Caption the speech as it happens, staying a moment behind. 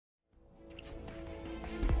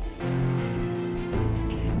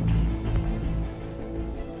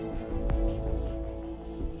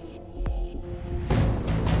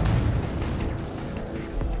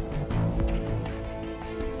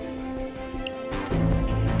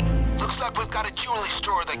Looks like we've got a jewelry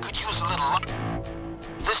store that could use a little luck.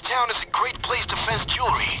 This town is a great place to fence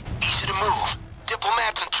jewelry. Easy to move.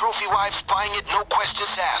 Diplomats and trophy wives buying it, no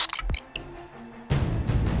questions asked.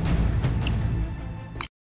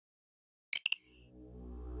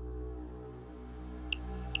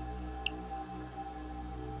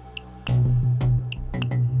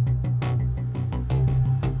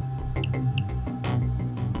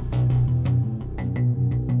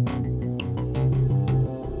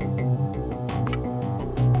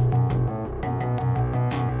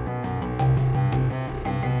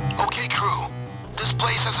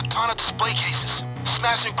 Display cases,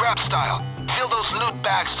 smash and grab style. Fill those loot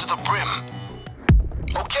bags to the brim.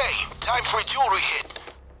 Okay, time for a jewelry hit.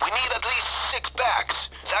 We need at least 6 bags.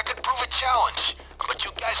 That could prove a challenge, but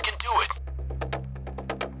you guys can do it.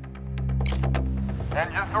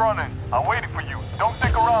 Engine's running. I'm waiting for you. Don't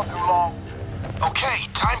stick around too long. Okay,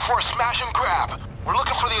 time for a smash and grab. We're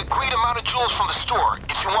looking for the agreed amount of jewels from the store.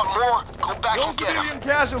 If you want more, go back and get them. No civilian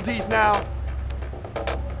casualties now.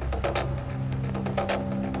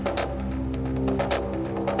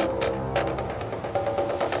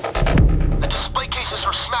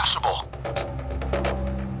 Are smashable.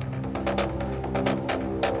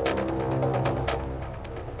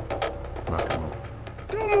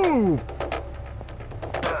 Don't move!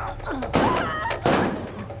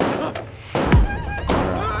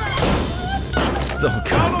 It's all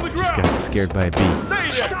good. Just got scared by a bee. Stay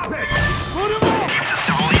there! Stop it! Put him on! Keep the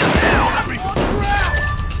civilians down.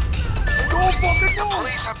 Don't fucking move! The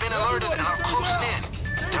police have been alerted and are closing in.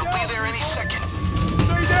 They'll be there any second.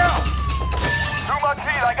 Stay down! Through my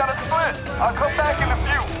teeth, I got a split. I'll come back in a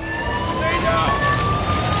few. Stay down!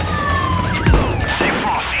 Stay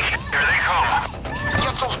frosty. Here they come.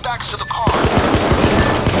 Get those bags to the car.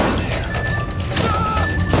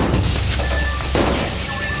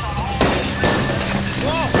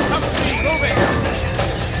 Whoa! Come with me! Move it!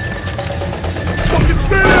 Fucking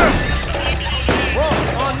stay there! Wolf,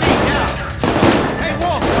 on me now! Hey,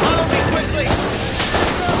 Wolf, follow me quickly!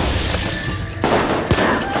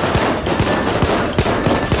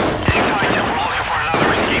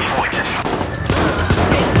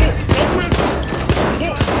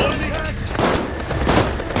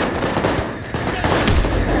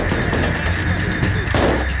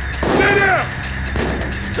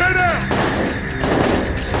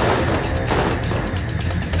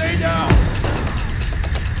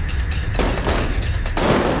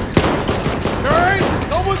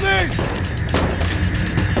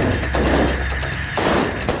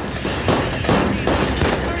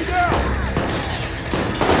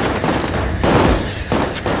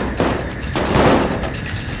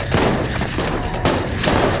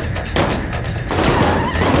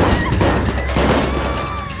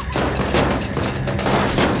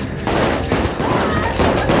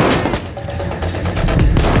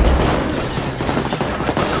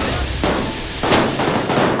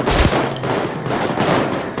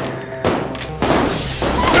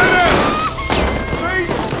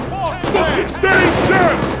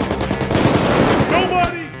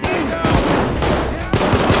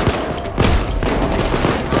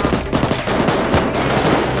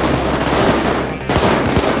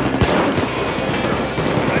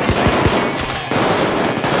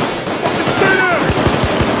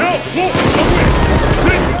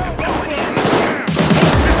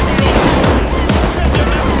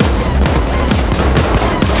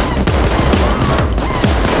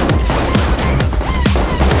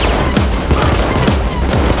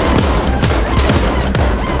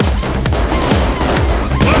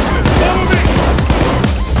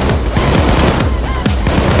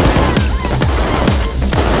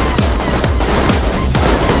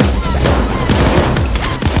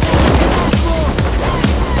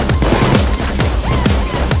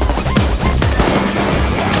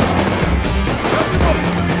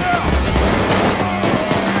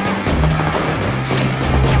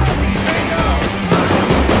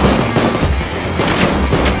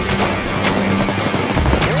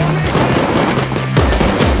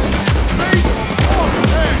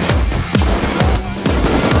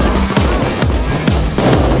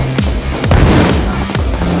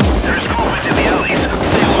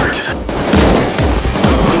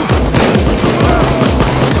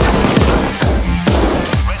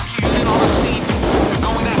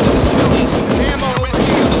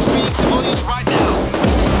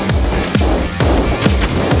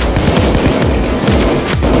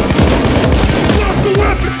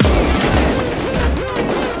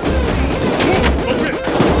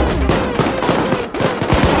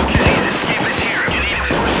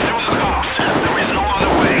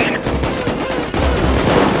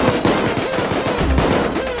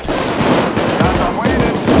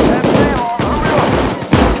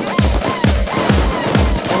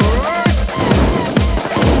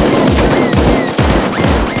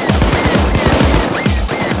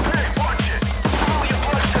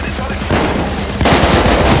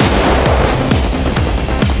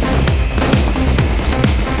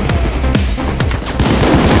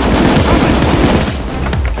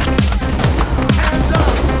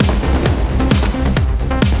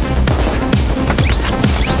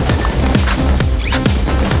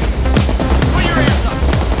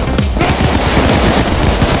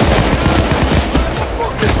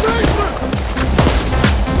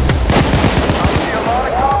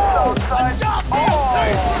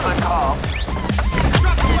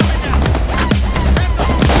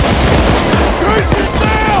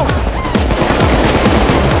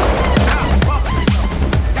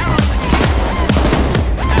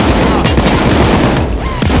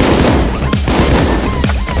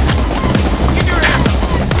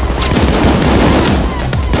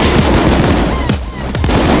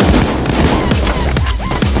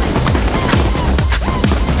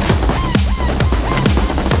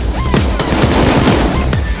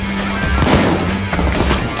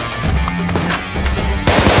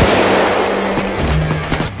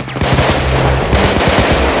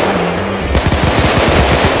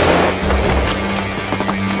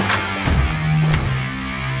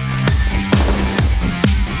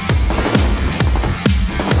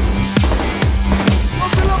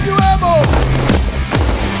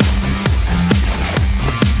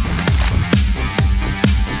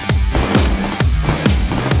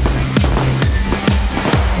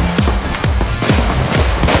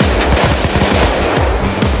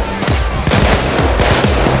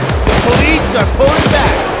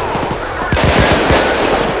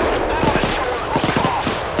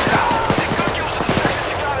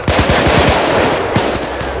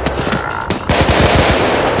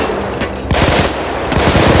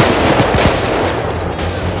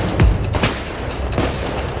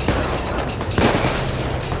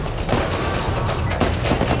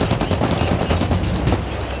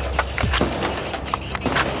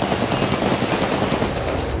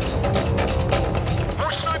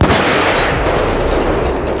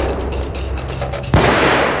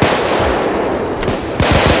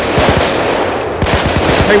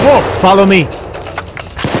 Hey, Wolf, follow me.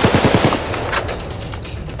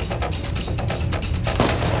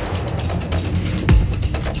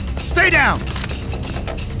 Stay down.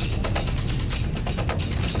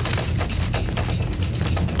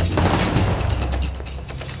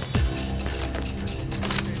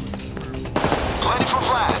 Plenty for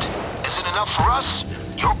Vlad. Is it enough for us?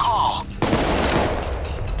 Your call.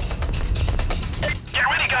 Get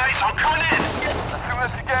ready, guys. I'm coming in. As soon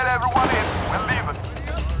as you get everyone in, we're leaving.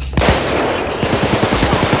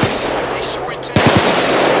 They sure intend to take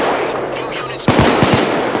this away. New units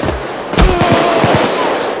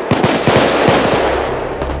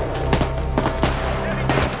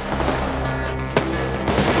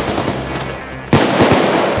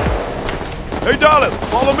Hey, darling,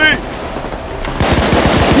 follow me.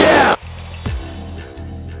 Yeah!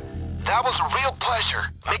 That was a real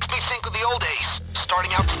pleasure. Makes me think of the old days.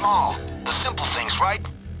 Starting out small. The simple things, right?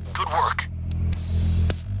 Good work.